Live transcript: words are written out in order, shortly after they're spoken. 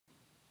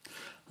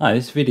Hi,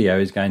 this video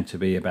is going to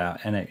be about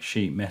NX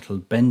sheet metal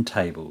bend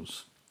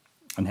tables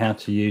and how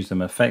to use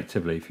them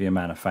effectively for your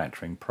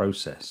manufacturing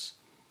process.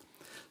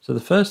 So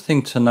the first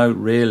thing to note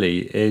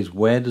really is,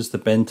 where does the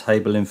bend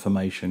table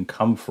information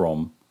come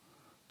from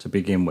to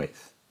begin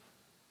with?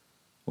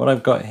 What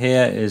I've got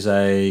here is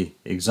a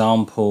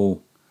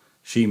example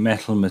sheet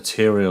metal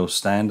material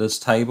standards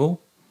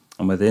table,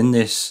 and within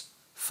this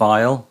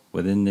file,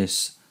 within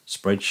this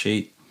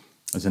spreadsheet,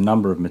 there's a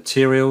number of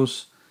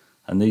materials.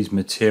 And these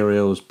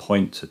materials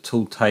point to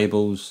tool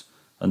tables,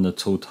 and the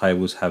tool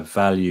tables have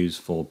values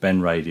for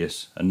bend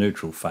radius and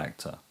neutral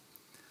factor.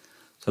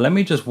 So let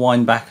me just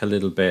wind back a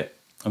little bit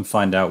and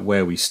find out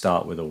where we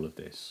start with all of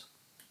this.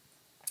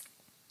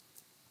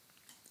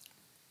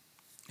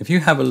 If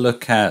you have a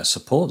look at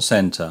Support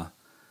Center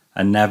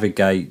and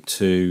navigate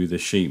to the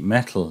sheet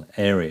metal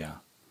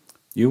area,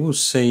 you will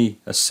see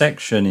a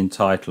section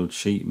entitled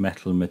Sheet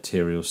Metal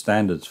Material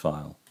Standards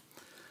file.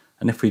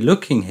 And if we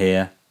look in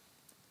here,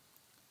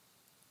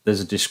 there's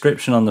a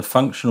description on the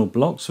functional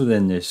blocks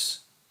within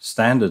this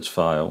standards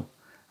file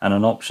and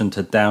an option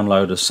to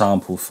download a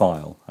sample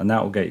file, and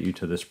that will get you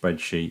to the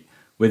spreadsheet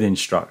with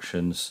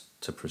instructions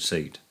to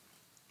proceed.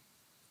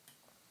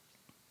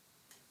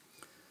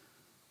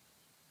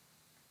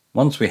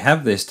 Once we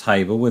have this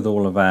table with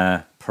all of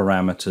our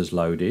parameters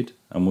loaded,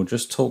 and we'll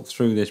just talk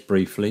through this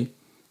briefly,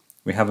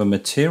 we have a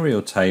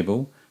material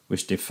table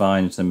which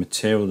defines the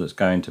material that's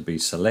going to be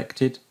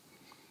selected,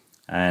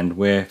 and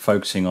we're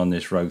focusing on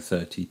this row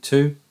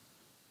 32.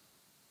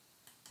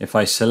 If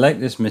I select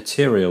this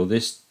material,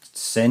 this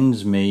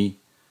sends me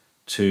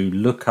to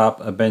look up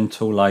a bend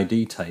tool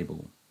ID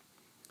table.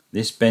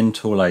 This bend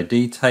tool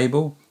ID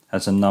table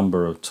has a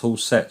number of tool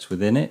sets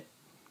within it.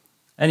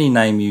 Any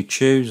name you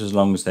choose, as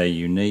long as they're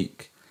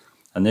unique,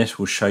 and this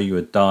will show you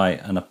a die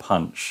and a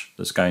punch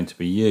that's going to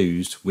be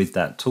used with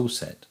that tool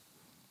set.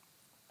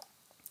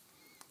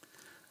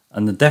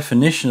 And the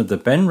definition of the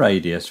bend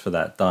radius for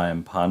that die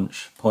and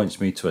punch points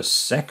me to a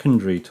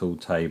secondary tool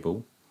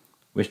table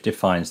which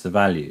defines the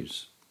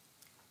values.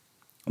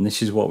 And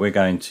this is what we're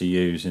going to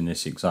use in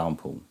this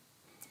example.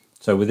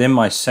 So within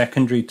my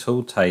secondary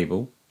tool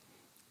table,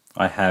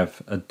 I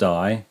have a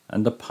die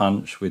and a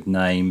punch with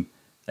name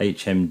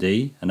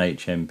HMD and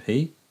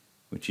HMP,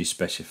 which is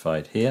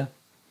specified here.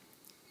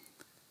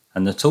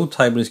 And the tool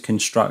table is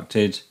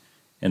constructed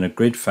in a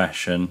grid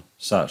fashion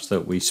such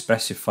that we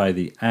specify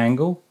the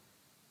angle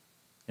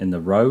in the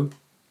row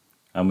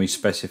and we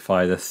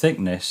specify the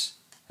thickness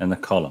in the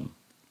column.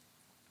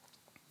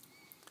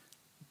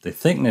 The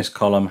thickness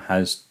column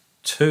has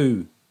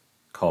two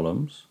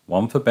columns,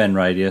 one for bend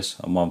radius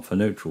and one for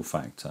neutral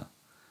factor.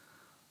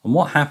 And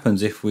what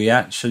happens if we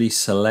actually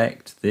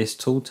select this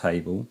tool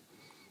table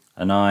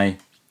and I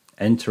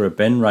enter a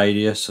bend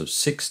radius of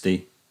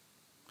 60,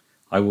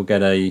 I will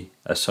get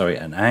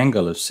an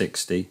angle of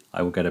 60,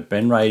 I will get a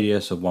bend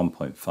radius of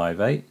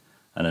 1.58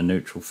 and a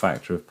neutral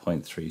factor of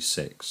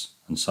 0.36,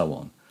 and so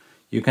on.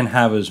 You can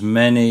have as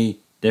many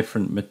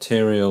different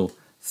material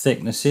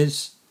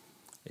thicknesses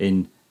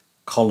in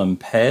column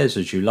pairs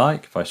as you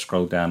like. If I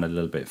scroll down a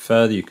little bit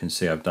further, you can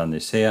see I've done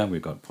this here.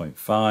 We've got 0.5,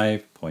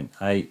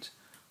 0.8,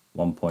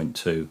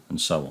 1.2, and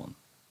so on.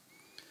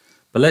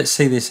 But let's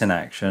see this in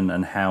action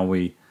and how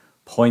we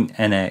point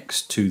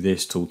NX to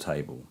this tool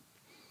table.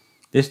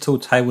 This tool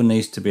table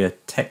needs to be a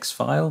text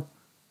file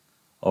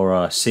or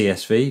a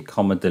CSV,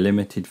 comma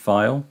delimited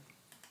file.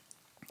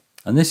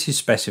 And this is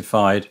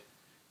specified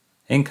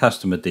in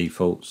Customer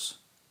Defaults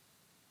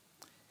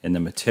in the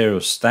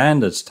Material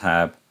Standards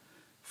tab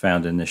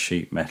found in the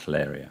sheet metal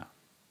area.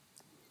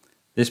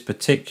 This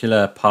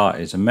particular part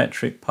is a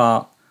metric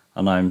part,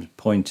 and I'm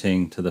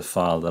pointing to the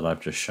file that I've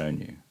just shown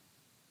you.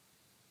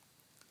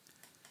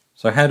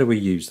 So how do we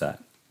use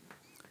that?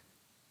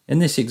 In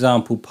this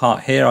example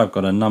part here, I've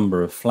got a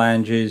number of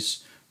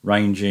flanges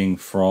ranging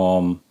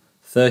from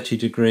 30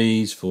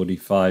 degrees,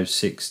 45,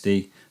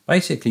 60,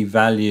 basically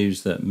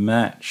values that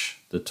match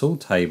the tool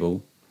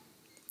table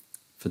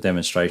for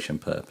demonstration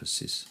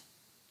purposes.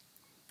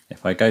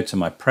 If I go to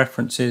my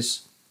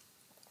preferences,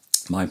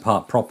 my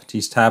part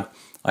properties tab,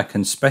 I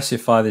can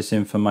specify this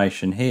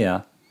information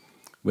here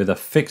with a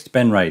fixed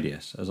bend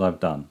radius, as I've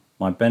done.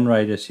 My bend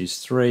radius is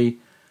 3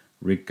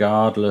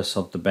 regardless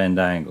of the bend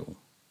angle.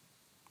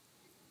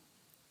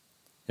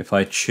 If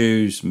I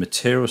choose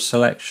material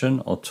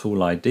selection or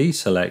tool ID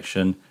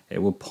selection,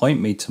 it will point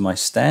me to my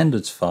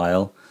standards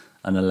file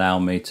and allow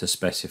me to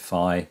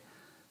specify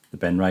the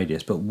bend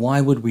radius. But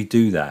why would we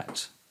do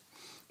that?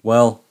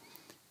 Well,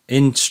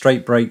 in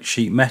straight break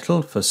sheet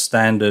metal for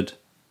standard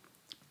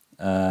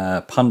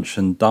punch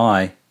and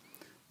die,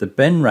 the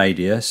bend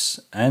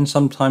radius and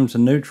sometimes the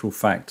neutral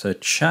factor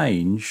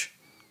change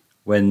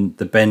when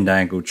the bend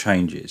angle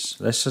changes.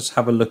 Let's just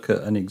have a look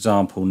at an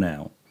example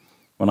now.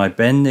 When I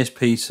bend this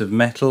piece of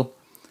metal,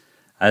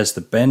 as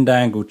the bend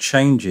angle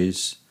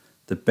changes,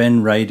 the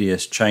bend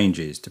radius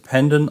changes,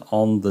 dependent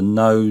on the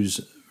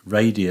nose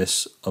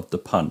radius of the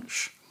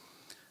punch.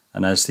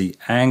 And as the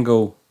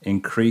angle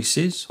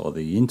increases, or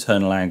the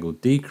internal angle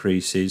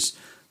decreases,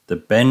 the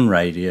bend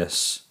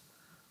radius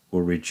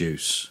will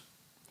reduce.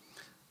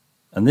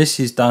 And this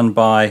is done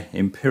by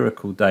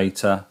empirical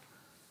data.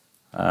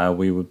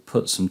 We would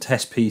put some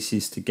test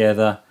pieces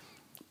together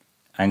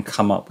and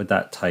come up with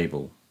that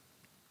table.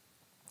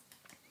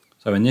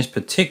 So in this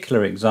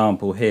particular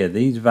example here,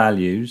 these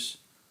values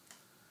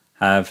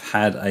have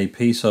had a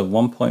piece of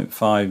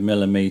 1.5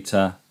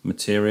 millimeter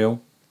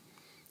material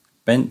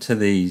bent to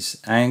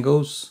these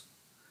angles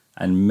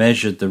and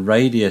measured the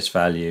radius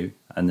value,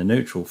 and the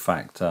neutral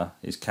factor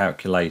is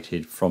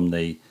calculated from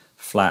the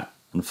flat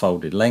and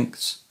folded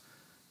lengths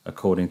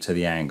according to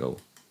the angle.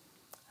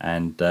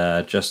 And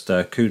just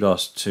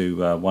kudos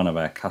to one of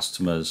our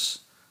customers,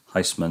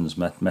 Siemens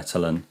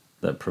Metallen,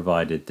 that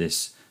provided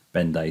this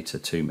bend data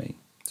to me.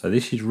 So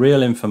this is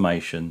real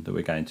information that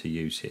we're going to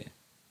use here.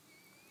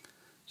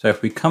 So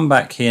if we come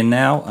back here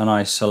now and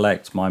I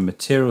select my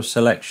material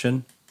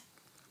selection,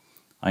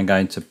 I'm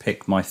going to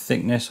pick my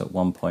thickness at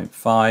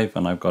 1.5,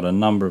 and I've got a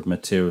number of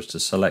materials to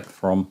select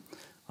from.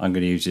 I'm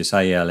going to use this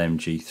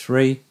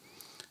ALMG3,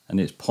 and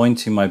it's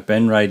pointing my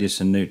bend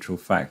radius and neutral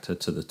factor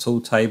to the tool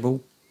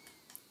table.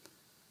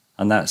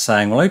 And that's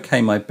saying, well,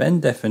 okay, my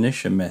bend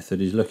definition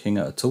method is looking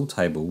at a tool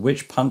table.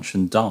 Which punch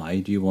and die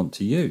do you want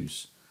to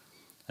use?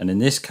 And in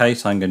this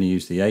case, I'm going to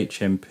use the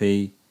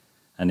HMP,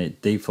 and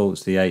it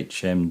defaults the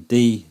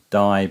HMD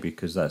die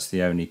because that's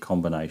the only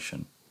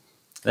combination.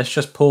 Let's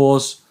just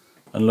pause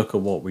and look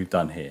at what we've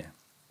done here.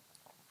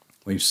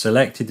 We've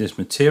selected this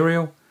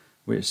material,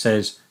 which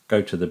says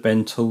go to the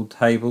bend tool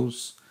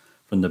tables.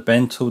 From the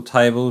bend tool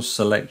tables,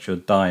 select your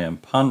die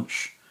and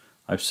punch.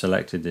 I've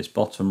selected this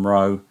bottom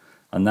row,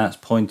 and that's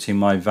pointing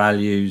my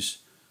values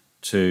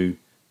to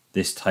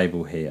this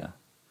table here.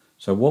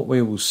 So what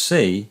we will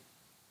see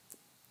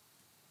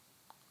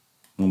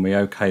when we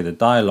OK the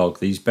dialog,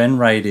 these bend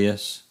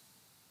radius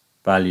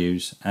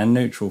values and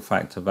neutral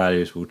factor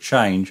values will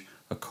change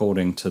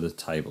according to the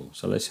table.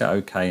 So let's hit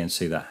OK and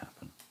see that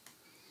happen.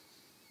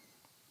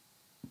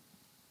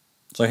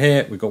 So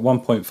here we've got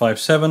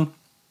 1.57,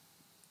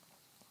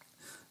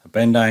 a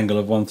bend angle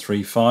of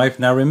 135.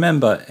 Now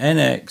remember,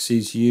 NX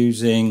is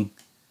using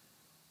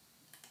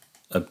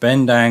a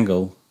bend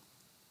angle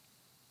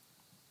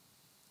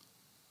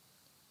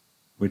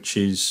which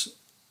is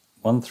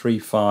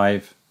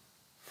 135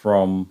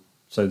 from,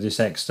 so this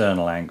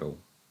external angle.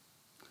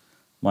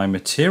 My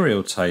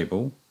material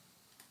table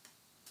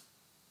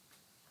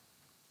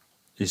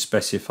is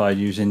specified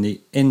using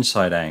the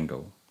inside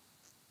angle.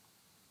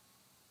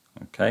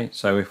 Okay,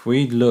 so if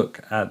we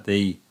look at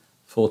the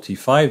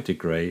 45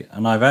 degree,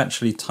 and I've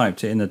actually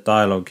typed it in the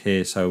dialog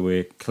here so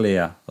we're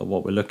clear of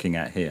what we're looking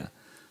at here.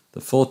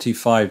 The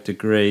 45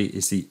 degree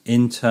is the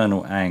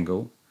internal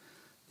angle.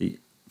 The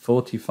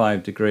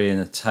 45 degree in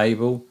the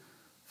table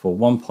for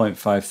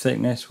 1.5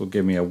 thickness will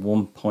give me a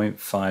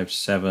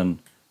 1.57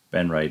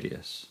 bend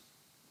radius.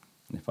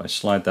 And if I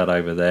slide that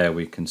over there,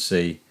 we can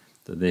see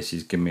that this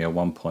is giving me a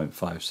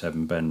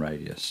 1.57 bend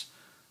radius,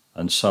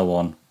 and so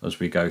on as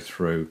we go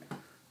through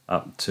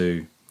up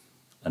to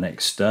an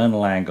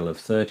external angle of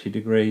 30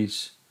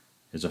 degrees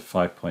is a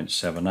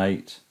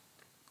 5.78.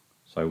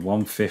 So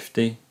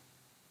 150,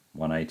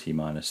 180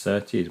 minus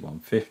 30 is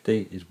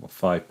 150, is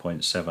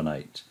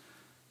 5.78.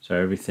 So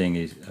everything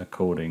is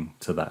according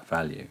to that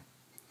value.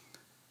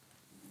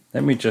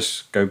 Let me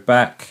just go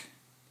back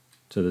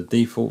to the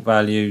default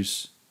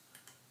values,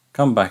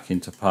 come back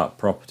into part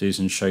properties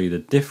and show you the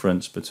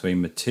difference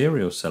between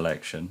material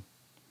selection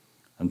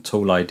and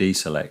tool ID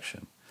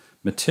selection.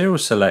 Material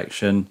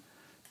selection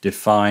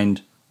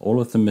defined all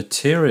of the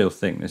material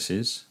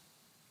thicknesses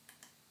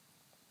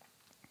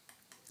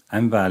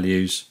and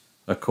values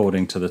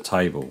according to the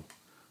table.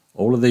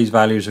 All of these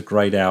values are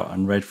grayed out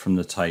and read from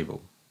the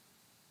table.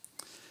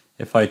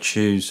 If I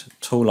choose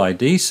tool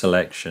ID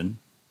selection,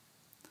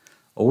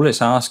 all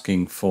it's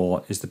asking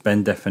for is the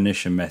bend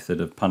definition method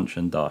of punch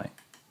and die.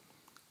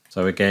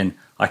 So again,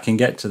 I can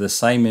get to the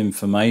same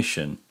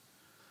information,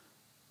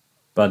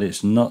 but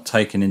it's not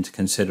taking into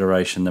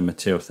consideration the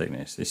material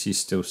thickness. This is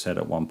still set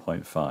at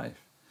 1.5.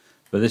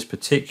 For this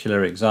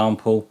particular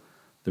example,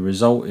 the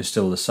result is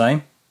still the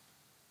same,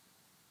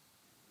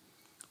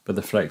 but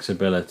the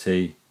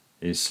flexibility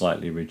is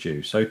slightly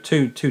reduced. So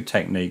two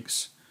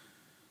techniques,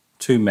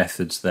 two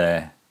methods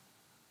there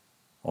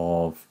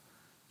of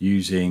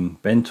using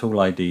bend tool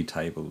ID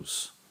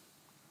tables.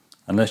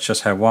 And let's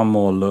just have one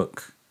more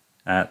look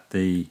at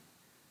the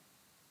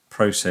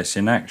process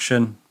in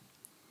action.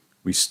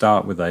 We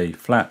start with a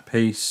flat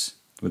piece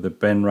with a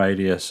bend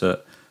radius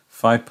at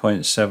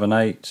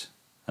 5.78,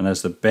 and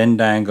as the bend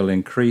angle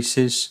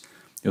increases,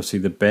 you'll see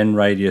the bend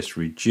radius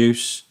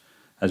reduce.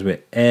 As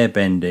we're air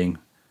bending,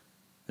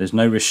 there's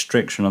no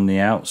restriction on the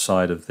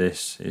outside of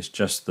this, it's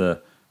just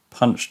the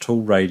punch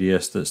tool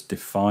radius that's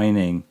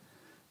defining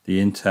the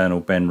internal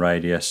bend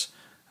radius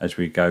as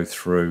we go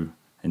through,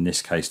 in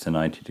this case, to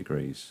 90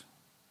 degrees.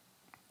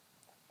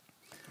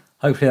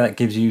 Hopefully that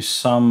gives you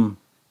some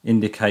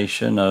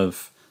indication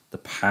of the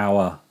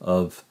power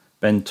of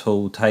bend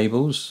tool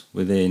tables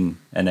within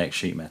NX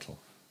sheet metal.